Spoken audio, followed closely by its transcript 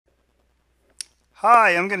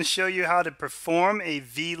Hi, I'm going to show you how to perform a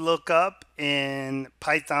VLOOKUP in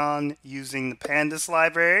Python using the Pandas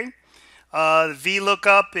library. The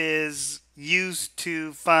VLOOKUP is used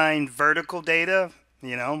to find vertical data,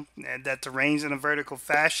 that's arranged in a vertical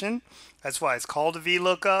fashion. That's why it's called a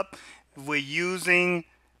VLOOKUP. We're using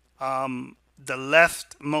the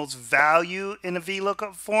leftmost value in a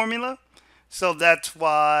VLOOKUP formula. So that's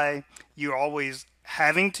why you're always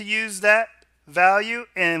having to use that value.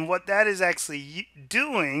 And what that is actually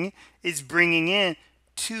doing is bringing in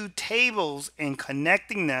two tables and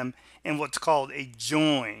connecting them in what's called a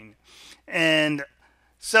join. And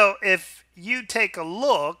so if you take a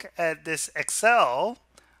look at this Excel,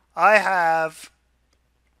 I have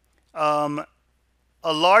a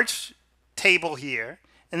large table here,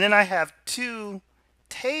 and then I have two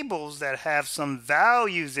tables that have some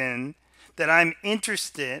values in that I'm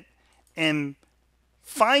interested in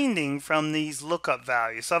finding from these lookup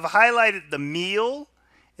values. So I've highlighted the meal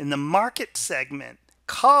in the market segment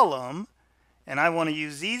column, and I want to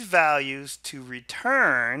use these values to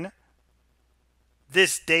return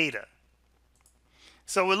this data.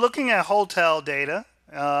 So we're looking at hotel data,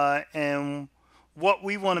 and what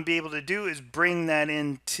we want to be able to do is bring that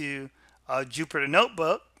into Jupyter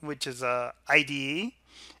Notebook, which is a IDE,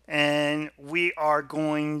 and we are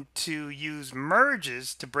going to use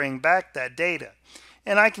merges to bring back that data.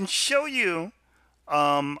 And I can show you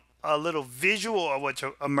a little visual of what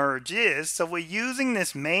a merge is. So we're using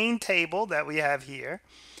this main table that we have here,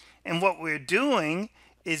 and what we're doing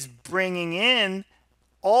is bringing in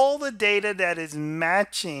all the data that is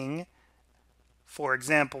matching, for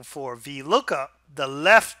example, for VLOOKUP, the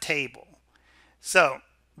left table. So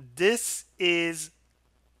this is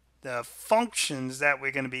the functions that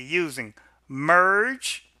we're going to be using.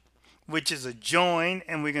 Merge, which is a join,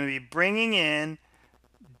 and we're going to be bringing in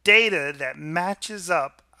data that matches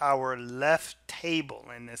up our left table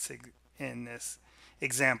in this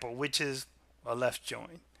example, which is a left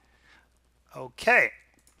join. Okay,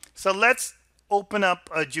 so let's open up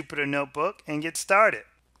a Jupyter Notebook and get started.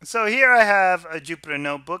 So here I have a Jupyter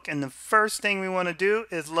Notebook, and the first thing we want to do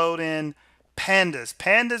is load in Pandas.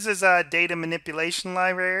 Pandas is our data manipulation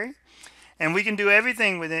library, and we can do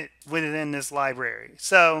everything with it within this library.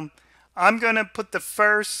 So I'm going to put the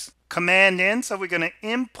first command in. So we're going to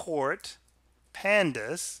import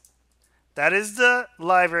Pandas. That is the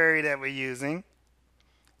library that we're using,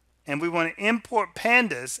 and we want to import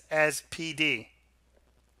Pandas as PD.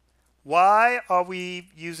 Why are we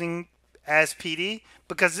using as PD?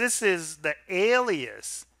 Because this is the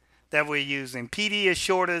alias that we're using. PD is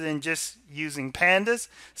shorter than just using Pandas,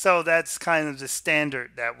 so that's kind of the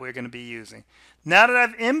standard that we're going to be using. Now that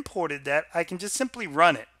I've imported that, I can just simply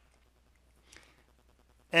run it.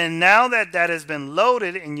 And now that that has been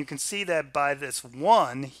loaded, and you can see that by this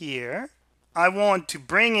 1 here, I want to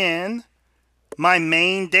bring in my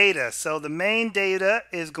main data. So the main data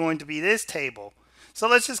is going to be this table. So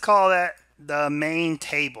let's just call that the main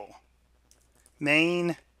table.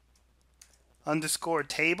 Main underscore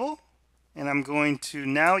table. And I'm going to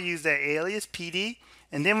now use that alias PD.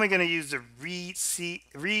 And then we're going to use the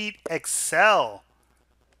read Excel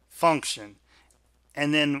function.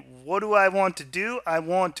 And then what do I want to do? I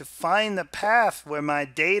want to find the path where my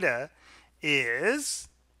data is.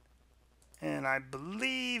 And I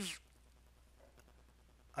believe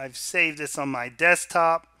I've saved this on my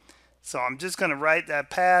desktop. So I'm just going to write that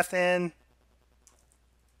path in.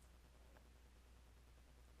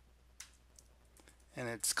 And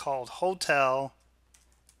it's called hotel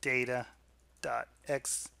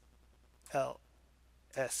data.xlsx.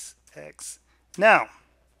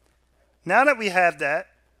 Now that we have that,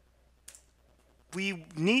 we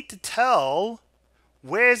need to tell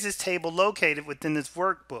where is this table located within this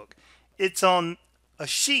workbook. It's on a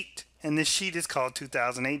sheet, and this sheet is called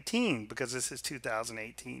 2018 because this is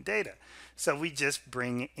 2018 data. So we just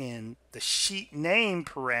bring in the sheet name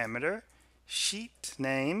parameter, sheet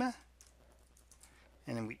name,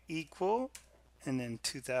 and then we equal, and then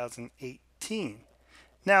 2018.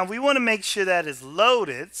 Now we want to make sure that is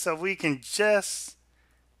loaded, so we can just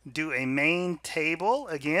do a main table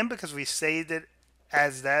again because we saved it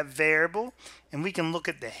as that variable, and we can look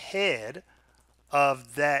at the head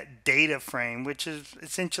of that data frame, which is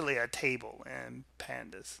essentially a table in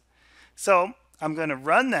Pandas. So I'm going to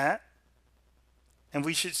run that, and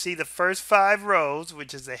we should see the first 5 rows,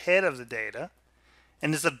 which is the head of the data,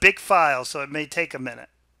 and it's a big file, so it may take a minute.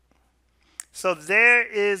 So there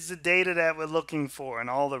is the data that we're looking for in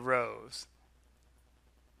all the rows.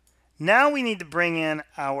 Now we need to bring in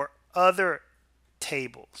our other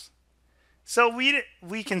tables. So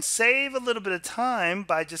we can save a little bit of time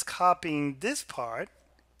by just copying this part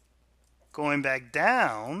going back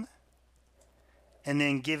down and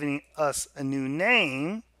then giving us a new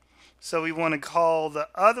name. So we want to call the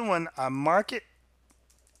other one our market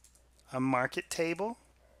table.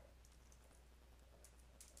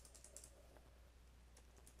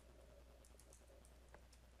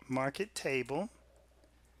 Market table.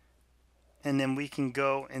 And then we can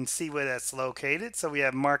go and see where that's located. So we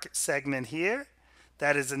have market segment here.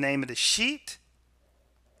 That is the name of the sheet.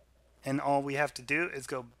 And all we have to do is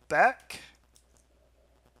go back.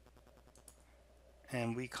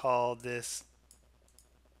 And we call this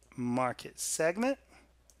market segment.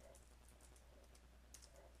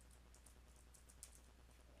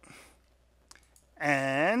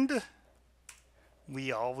 And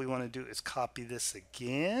all we want to do is copy this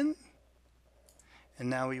again. And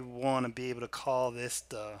now we want to be able to call this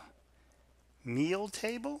the meal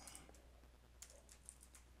table.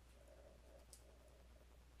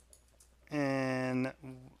 And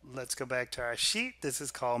let's go back to our sheet. This is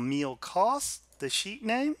called meal cost, the sheet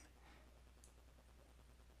name.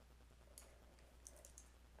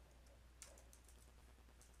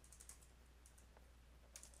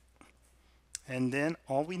 And then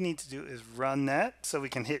all we need to do is run that. So we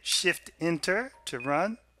can hit Shift Enter to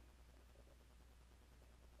run.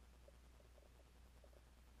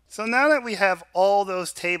 So now that we have all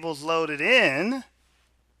those tables loaded in,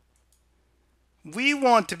 we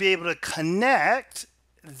want to be able to connect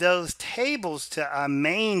those tables to our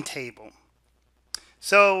main table.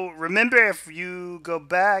 So remember, if you go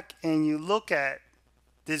back and you look at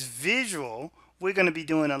this visual, we're going to be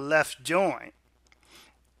doing a left join.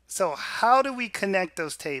 So how do we connect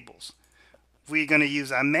those tables? We're going to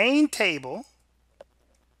use our main table,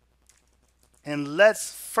 and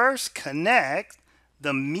let's first connect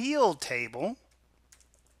the meal table.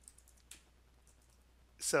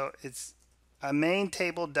 So it's a main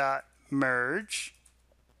table dot merge.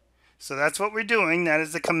 So that's what we're doing. That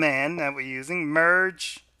is the command that we're using,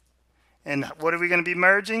 merge. And what are we going to be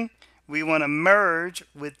merging? We want to merge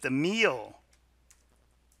with the meal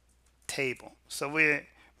table. So we're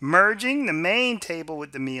merging the main table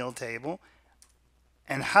with the meal table.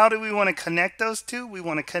 And how do we want to connect those two? We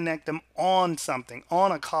want to connect them on something,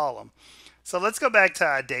 on a column. So let's go back to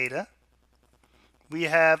our data. We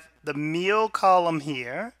have the meal column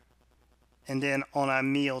here. And then on our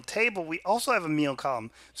meal table, we also have a meal column.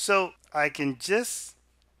 So I can just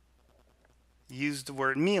use the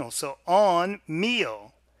word meal. So on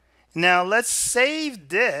meal. Now let's save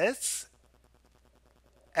this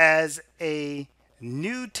as a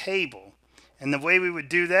new table. And the way we would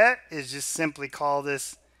do that is just simply call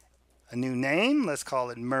this a new name. Let's call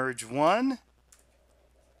it merge1.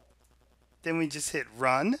 Then we just hit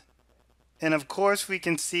run. And of course we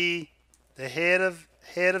can see the head of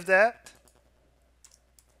that.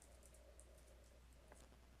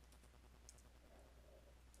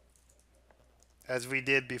 As we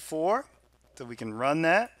did before. So we can run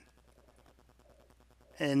that.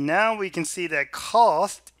 And now we can see that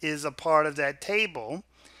cost is a part of that table,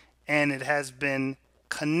 and it has been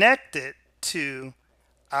connected to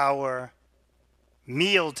our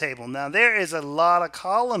meal table. Now there is a lot of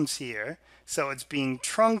columns here, so it's being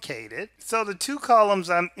truncated. So the two columns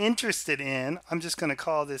I'm interested in, I'm just going to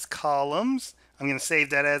call this columns. I'm going to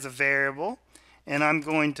save that as a variable, and I'm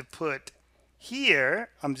going to put here,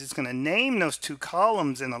 I'm just going to name those two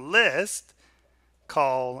columns in a list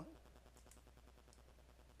called,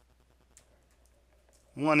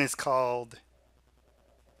 one is called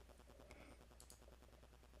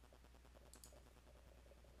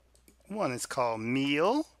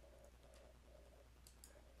meal,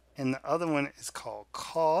 and the other one is called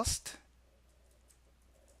cost.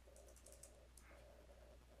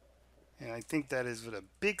 And I think that is with a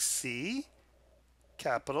big C,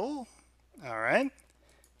 capital. All right.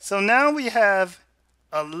 So now we have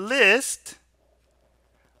a list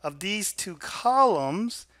of these two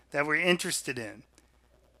columns that we're interested in.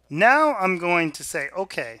 Now I'm going to say,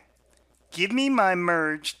 okay, give me my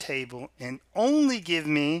merge table and only give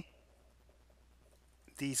me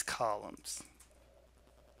these columns.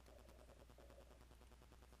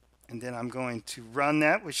 And then I'm going to run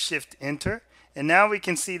that with Shift Enter. And now we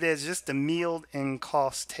can see there's just a meal and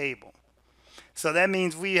cost table. So that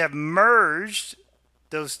means we have merged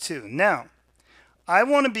those two. Now, I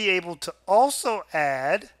want to be able to also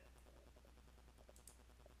add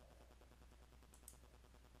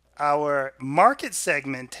our market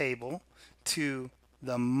segment table to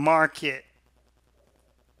the market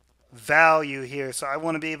value here. So I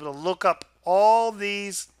want to be able to look up all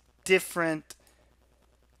these different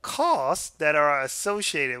costs that are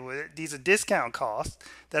associated with it. These are discount costs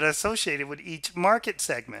that are associated with each market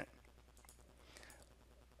segment.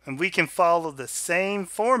 And we can follow the same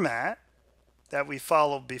format that we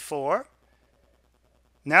followed before.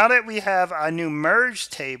 Now that we have our new merge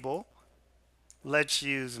table, let's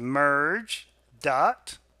use merge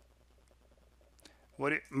dot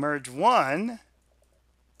merge one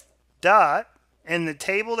dot in the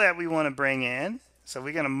table that we want to bring in. So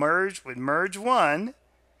we're going to merge with merge one,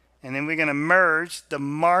 and then we're going to merge the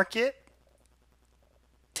market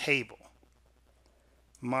table.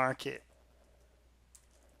 Market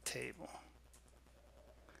table.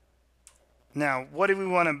 Now, what do we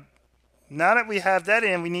want to, now that we have that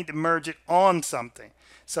in, we need to merge it on something.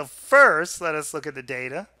 So first, let us look at the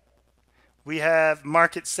data. We have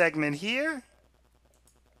market segment here,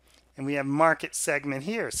 and we have market segment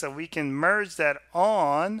here. So we can merge that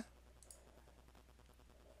on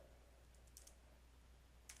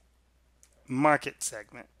market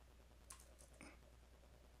segment.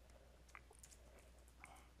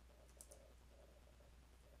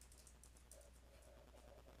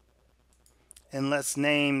 And let's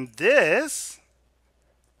name this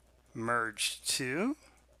merge to.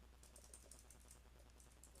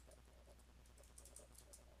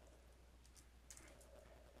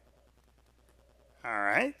 All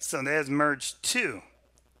right, so there's merge 2.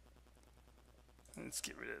 Let's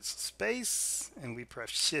get rid of this space, and we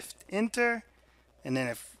press Shift Enter. And then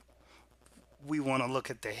if we want to look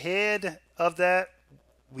at the head of that,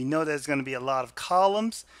 we know there's going to be a lot of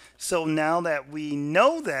columns. So now that we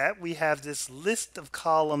know that, we have this list of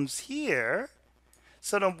columns here.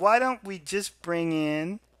 So then why don't we just bring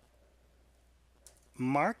in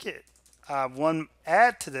market?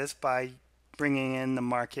 Add to this by bringing in the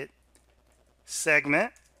market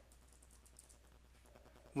segment,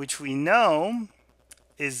 which we know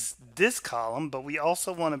is this column, but we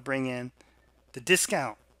also want to bring in the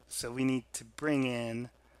discount. So we need to bring in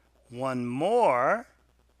one more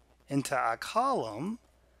into our column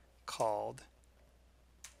called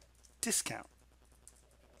discount.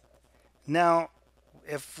 Now,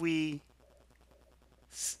 if we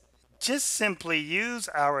just simply use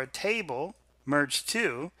our table, merge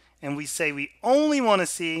 2, and we say we only want to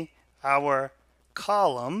see our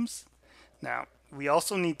columns. Now, we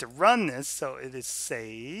also need to run this so it is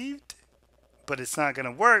saved, but it's not going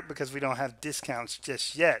to work because we don't have discounts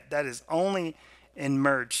just yet. That is only in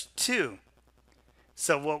merge 2.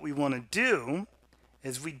 So what we want to do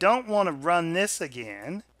is we don't want to run this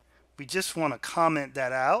again. We just want to comment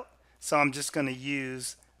that out. So I'm just going to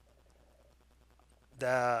use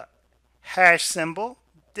the hash symbol.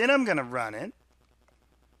 Then I'm going to run it.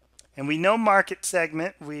 And we know market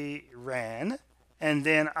segment we ran. And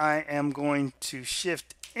then I am going to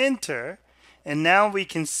Shift Enter. And now we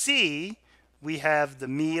can see we have the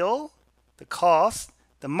meal, the cost,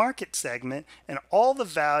 the market segment, and all the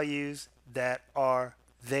values that are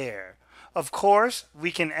there. Of course,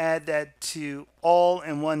 we can add that to all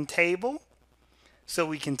in one table so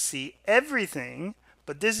we can see everything,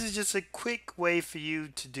 but this is just a quick way for you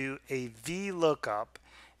to do a Vlookup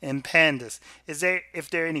in Pandas. If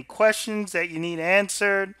there are any questions that you need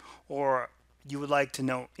answered, or you would like to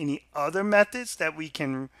know any other methods that we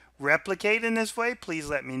can replicate in this way, please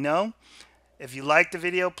let me know. If you like the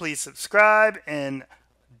video, please subscribe and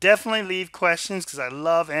definitely leave questions because I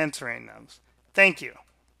love answering those. Thank you.